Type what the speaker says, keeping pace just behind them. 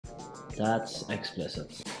That's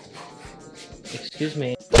explicit. Excuse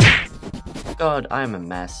me. God, I'm a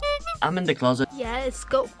mess. I'm in the closet. Yes,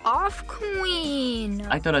 go off, queen.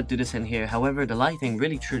 I thought I'd do this in here, however, the lighting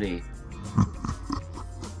really truly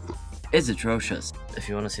is atrocious. If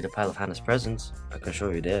you want to see the pile of Hannah's presents, I can show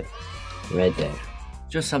you there. Right there.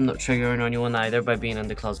 Just so I'm not triggering anyone either by being in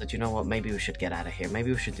the closet. You know what, maybe we should get out of here.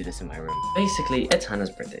 Maybe we should do this in my room. Basically, it's Hannah's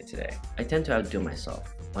birthday today. I tend to outdo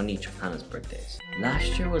myself on each of Hannah's birthdays.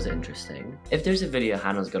 Last year was interesting. If there's a video,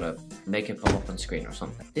 Hannah's gonna make it pop up on screen or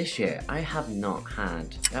something. This year, I have not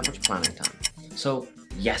had that much planning time. So,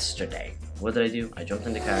 yesterday, what did I do? I jumped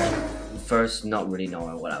in the car. First, not really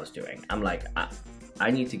knowing what I was doing. I'm like, I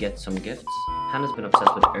need to get some gifts. Hannah's been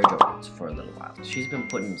obsessed with Air Jordans for a little while. She's been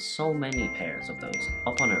putting so many pairs of those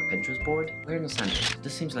up on her Pinterest board. We're in Los Angeles.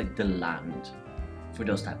 This seems like the land for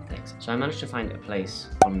those type of things. So I managed to find a place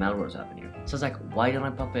on Melrose Avenue. So I was like, why don't I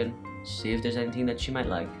pop in, see if there's anything that she might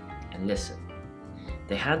like, and listen.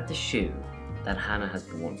 They had the shoe that Hannah has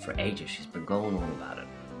been wanting for ages. She's been going on about it.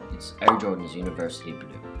 It's Air Jordans University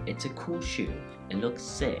Blue. It's a cool shoe. It looks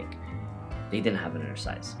sick. They didn't have it in her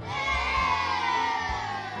size.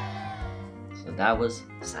 So that was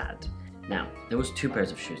sad. Now, there was two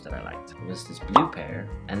pairs of shoes that I liked. It was this blue pair,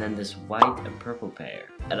 and then this white and purple pair.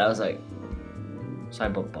 And I was like, so I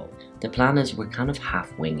bought both. The plan is we're kind of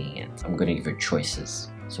half winging it. I'm gonna give her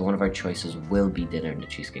choices. So one of our choices will be dinner in the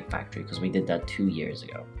Cheesecake Factory, because we did that 2 years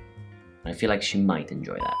ago. And I feel like she might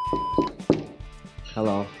enjoy that.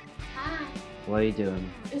 Hello. Hi. What are you doing?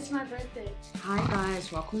 It's my birthday. Hi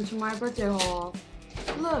guys, welcome to my birthday haul.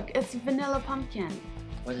 Look, it's vanilla pumpkin.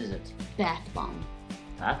 What is it? Bath bomb.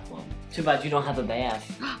 Bath bomb? Too bad you don't have a bath.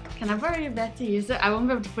 Can I borrow your bath to use it? I won't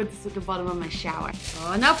be able to put this at the bottom of my shower.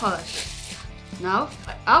 Oh, nail polish. No?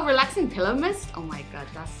 Oh, relaxing pillow mist? Oh my god,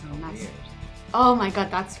 that's so nice. Weird. Oh my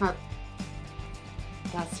god, that smells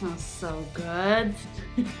so good.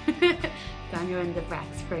 Daniel in the back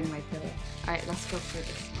spraying my pillow. Alright, let's go for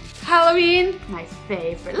this one. Halloween, my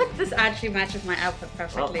favorite. Look, this actually matches my outfit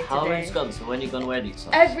perfectly today. Halloween's gone, so when are you gonna wear these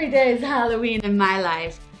socks? Every day is Halloween in my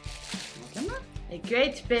life. A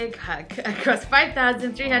great big hug across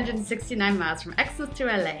 5,369 miles from Exmouth to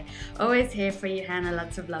LA. Always here for you, Hannah.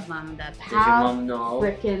 Lots of love, Mom and Dad. Did your mom know?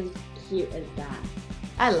 Freaking cute is that?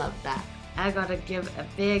 I love that. I gotta give a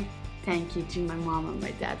big thank you to my mom and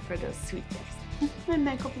my dad for those sweet gifts. My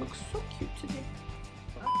makeup looks so cute today.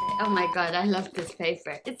 Okay. Oh my god, I love this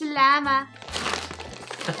paper. It's a llama.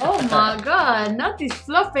 Oh my god, not these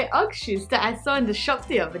fluffy Ugg shoes that I saw in the shop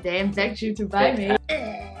the other day and begged you to buy me.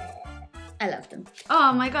 I love them.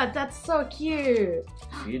 Oh my god, that's so cute.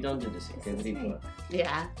 If you don't do this activity book,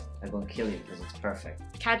 yeah, I'm gonna kill you because it's perfect.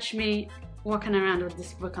 Catch me walking around with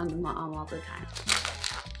this book under my arm all the time.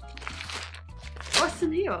 What's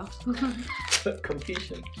in here?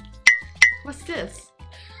 Completion. What's this?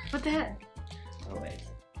 What the heck? Oh wait.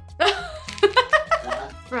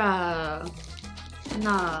 Bro.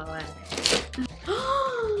 No way.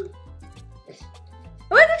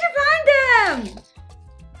 Where did you find them?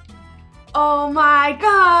 Oh my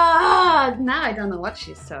god! Now I don't know what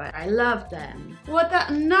she's so. I love them. What the?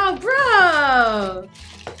 No, bro!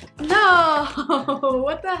 No!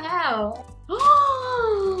 What the hell?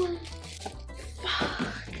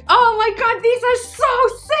 Fuck. Oh my god, these are so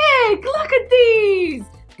sick! Look at these!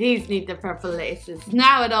 These need the purple laces.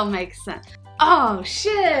 Now it all makes sense. Oh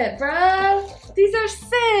shit, bro! These are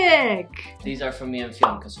sick! These are for me and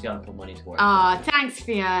Fionn because Fionn put money towards Aw, thanks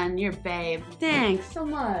Fionn, you're babe. Thanks so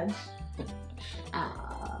much.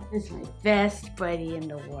 Aw, this is my best buddy in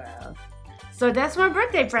the world. So that's my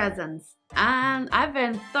birthday presents. And I've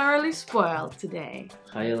been thoroughly spoiled today.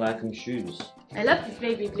 How you liking shoes? I love these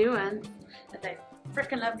baby blue ones. But I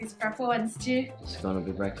freaking love these purple ones too. It's gonna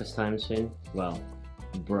be breakfast time soon. Well,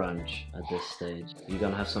 brunch at this stage. You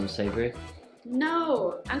gonna have some savory?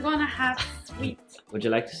 No, I'm gonna have sweet. Would you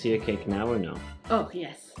like to see a cake now or no? Oh,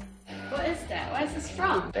 yes. What is that? Where is this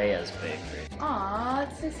from? Bea's Bakery. Aw,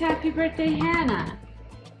 it says happy birthday, Hannah.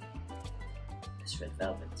 It's red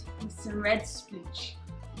velvet. With some red sploosh.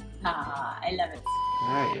 Ah, I love it.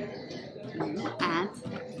 Alright. And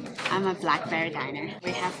I'm a Blackberry diner.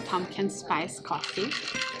 We have pumpkin spice coffee.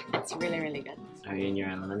 It's really, really good. Are you in your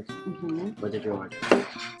element? Mm-hmm. What did you order?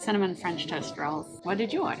 Cinnamon French toast rolls. What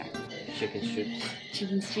did you order? Chicken strips.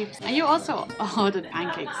 Chicken strips. And you also ordered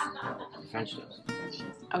pancakes. French toast.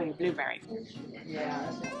 Oh yeah, blueberry.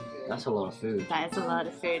 That's a lot of food. That is a lot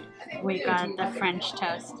of food. We got the French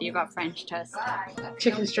toast. You got French toast.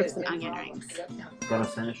 Chicken strips and onion rings. Gonna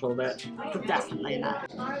finish all that? Definitely not.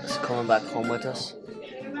 It's coming back home with us.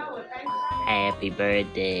 Happy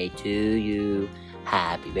birthday to you.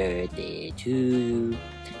 Happy birthday to you.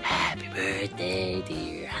 Happy Happy birthday,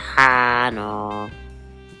 dear Hannah.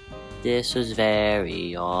 This was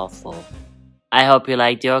very awful. I hope you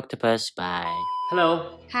liked the octopus. Bye.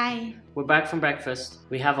 Hello. Hi. We're back from breakfast.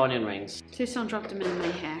 We have onion rings. Please don't drop them in my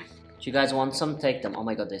hair. Do you guys want some? Take them. Oh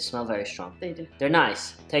my god, they smell very strong. They do. They're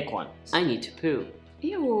nice. Take one. I need to poo.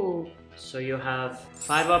 Ew. So you have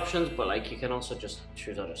 5 options, but like you can also just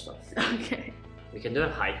choose other stuff. Okay. We can do a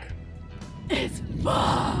hike. It's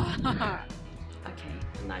fun. Okay.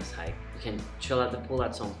 A nice hike. You can chill at the pool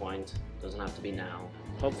at some point. Doesn't have to be now.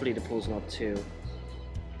 Hopefully the pool's not too...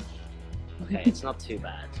 Okay, it's not too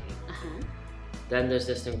bad. Then there's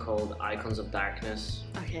this thing called Icons of Darkness.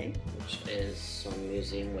 Okay. Which is some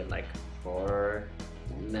museum with like horror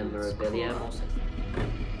memorabilia mostly.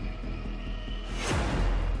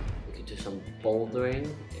 We could do some bouldering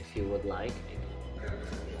if you would like.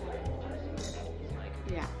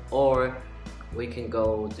 Yeah. Or we can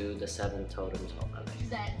go do the 7 totems of LA.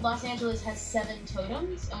 That Los Angeles has 7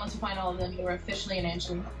 totems, and once we find all of them, we're officially an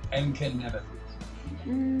Angeline. And can never.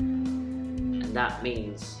 And that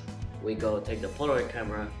means we go take the Polaroid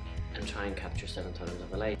camera and try and capture 7 totems of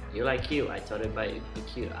LA. You like you, I thought it might be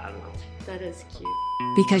cute, I don't know. That is cute.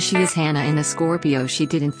 Because she is Hannah and a Scorpio, she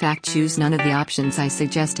did in fact choose none of the options I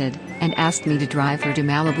suggested, and asked me to drive her to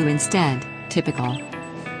Malibu instead. Typical.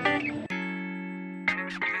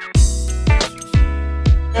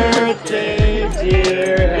 Birthday,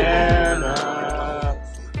 dear Hannah.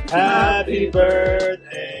 Happy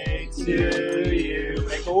birthday to you.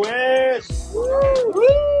 Make a wish. Woo, woo.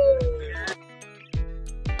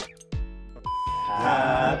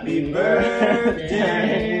 Happy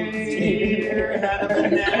birthday, dear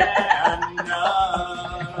Hannah.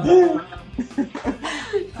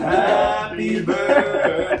 Happy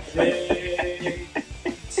birthday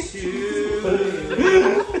to you.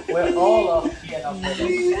 We're all off key enough for this.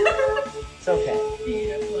 It's okay.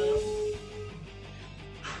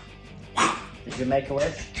 Did you make a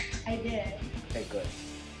wish? I did. Okay, good.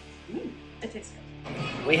 It tastes good.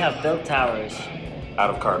 We have built towers. Out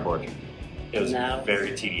of cardboard. It was Now-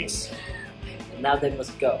 very tedious. Now they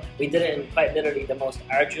must go. We did it in quite literally the most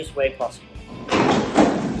arduous way possible.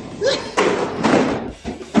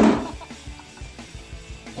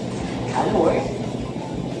 Kinda work.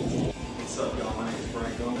 What's up, y'all? My name is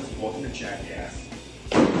Brian Gomez. Welcome to Jackass.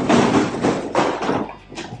 I'm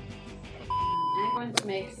going to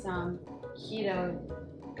make some keto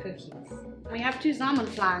cookies. We have to use almond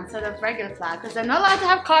flour instead of regular flour because they're not allowed to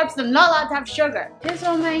have carbs, they're not allowed to have sugar. Here's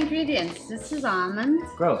all my ingredients. This is almonds,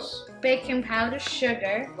 Gross. baking powder,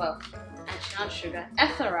 sugar, well, actually not sugar,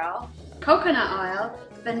 ethanol, coconut oil,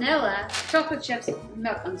 vanilla, chocolate chips,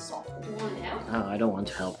 milk, and salt. Do you want help? Oh, I don't want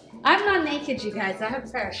to help. I'm not naked, you guys. I have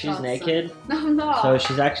a pair of She's shorts on. naked. No, I'm not. So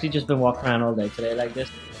she's actually just been walking around all day today like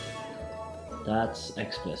this. That's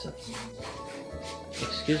explicit.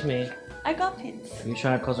 Excuse me. I got pins. Are you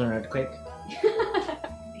trying to cause an earthquake?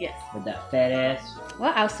 Yes. With that fat ass?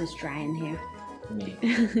 What else is dry in here? Me.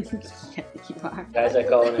 Yeah, you are. Guys are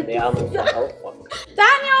going in the almond flour. Oh, fuck.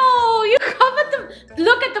 Daniel, you covered the.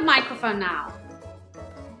 Look at the microphone now.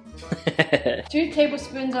 2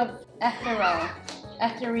 tablespoons of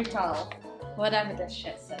erythritol, whatever this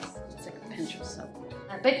shit says. It's like a pinch of soap.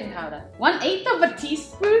 Baking powder. 1/8 of a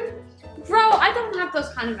teaspoon? Bro, I don't have those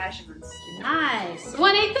kind of measurements. Nice.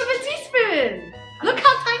 1/8 of a teaspoon. Look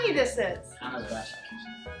how tiny this is. Hannah's best.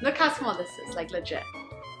 Look how small this is, like legit.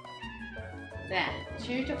 Then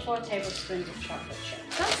 2 to 4 tablespoons of chocolate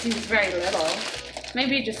chips. That seems very little.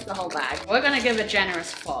 Maybe just the whole bag. We're gonna give a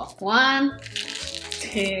generous 4. 1,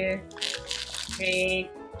 2, 3,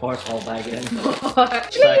 Pour this whole bag in. 4.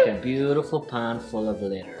 It's like a beautiful pan full of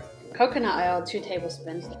glitter. Coconut oil, 2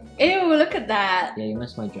 tablespoons. Ew, look at that. Yeah, you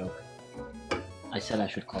missed my joke. I said I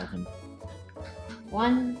should call him.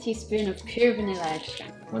 1 teaspoon of pure vanilla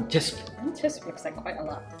extract. 1 teaspoon. 1 teaspoon looks like quite a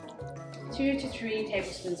lot. 2 to 3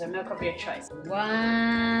 tablespoons of milk of your choice.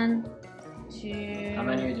 1, 2. How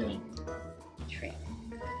many are you doing? 3.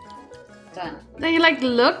 Done. They like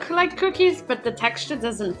look like cookies, but the texture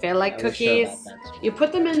doesn't feel like I was sure cookies. about that. You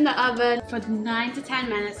put them in the oven for 9 to 10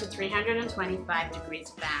 minutes at 325 degrees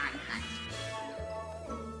Fahrenheit.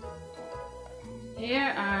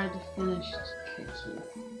 Here are the finished cookies.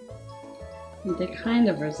 They kind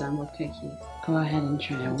of resemble cookies. Go ahead and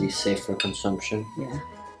try Are one. these safe for consumption? Yeah.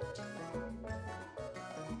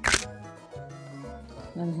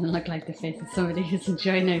 That doesn't look like the face of somebody who's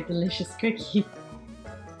enjoying a delicious cookie.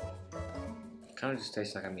 Kind of just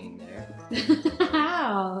tastes like I'm eating there.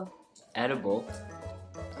 How? Edible.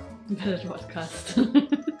 But at what cost?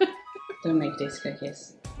 Don't make these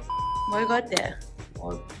cookies. What got there?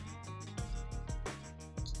 Or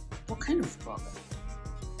What kind of frog?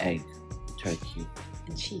 egg, turkey.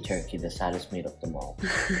 And cheese. Turkey, the saddest meat of them all.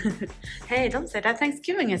 Hey, don't say that.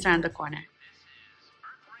 Thanksgiving is around the corner.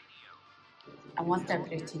 I want that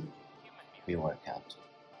routine. We work out.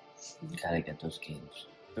 Gotta get those gains.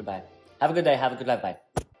 Goodbye. Have a good day. Have a good life. Bye.